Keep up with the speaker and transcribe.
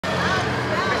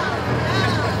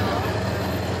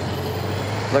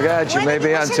Look at you,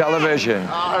 maybe on television.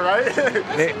 All right.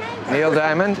 Neil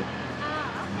Diamond.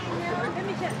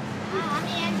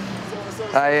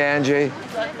 Hi, Angie.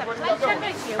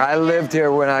 I lived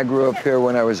here when I grew up here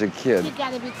when I was a kid. You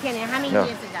gotta be kidding. How many No.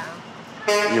 years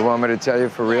ago? You want me to tell you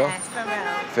for real? Yes, for real.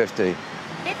 50.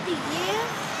 50 years?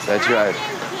 That's right.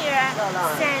 I've been here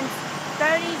since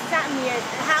 30-something years.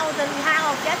 How old?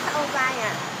 Guess how old I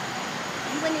am.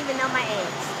 You wouldn't even know my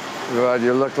age. Well,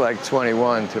 you look like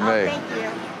 21 to Oh, me. thank you.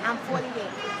 I'm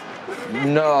 48.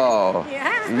 No.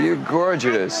 Yeah. You're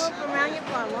gorgeous. I grew up around here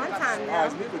for a long time now.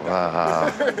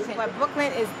 Wow. But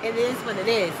Brooklyn is what it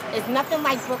is. It's nothing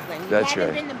like Brooklyn. You That's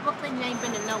haven't right. been to Brooklyn, you ain't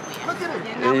been to nowhere. Look at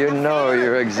it. You You what I'm know, saying?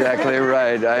 you're exactly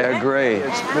right. I agree.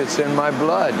 It's in my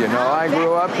blood, you know. I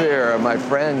grew up here. My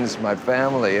friends, my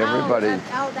family, everybody.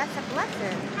 That's a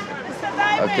blessing.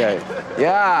 Okay.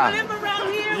 Yeah. Live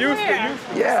around here Youth, where?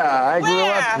 youth. Yeah, I grew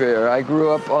up here. I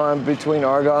grew up on between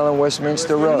Argyle and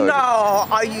Westminster Road. No,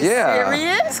 are you Yeah.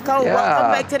 serious? Go, Yeah.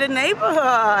 welcome back to the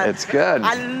neighborhood. It's good.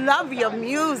 I love your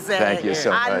music. Thank you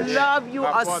so I much. love you.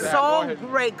 Are so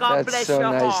great. God That's bless so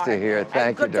your nice heart. to hear. Thank and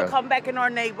you, good to darling. come back in our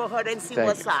neighborhood and see Thank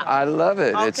what's you. up. I love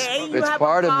it. Okay, you It's have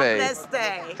part a of me. God-blessed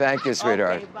day. Thank you,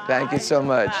 sweetheart. Okay, bye. Thank you so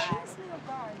much.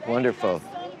 Wonderful.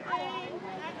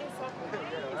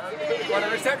 What a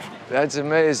reception. That's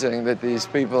amazing that these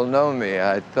people know me.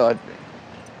 I thought,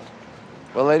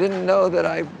 well, they didn't know that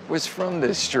I was from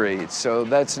this street, so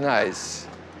that's nice.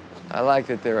 I like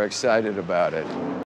that they're excited about it.